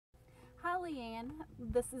Leeann,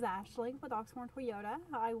 this is Ashley with Oxmoor Toyota.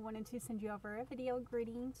 I wanted to send you over a video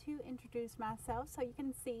greeting to introduce myself so you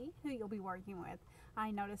can see who you'll be working with. I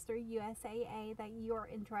noticed through USAA that you're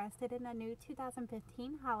interested in a new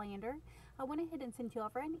 2015 Highlander. I went ahead and sent you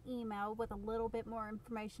over an email with a little bit more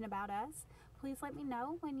information about us. Please let me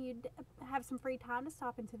know when you have some free time to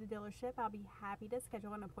stop into the dealership. I'll be happy to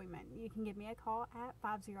schedule an appointment. You can give me a call at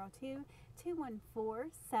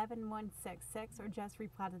 502-214-7166 or just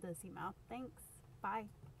reply to this email. Thanks. Bye.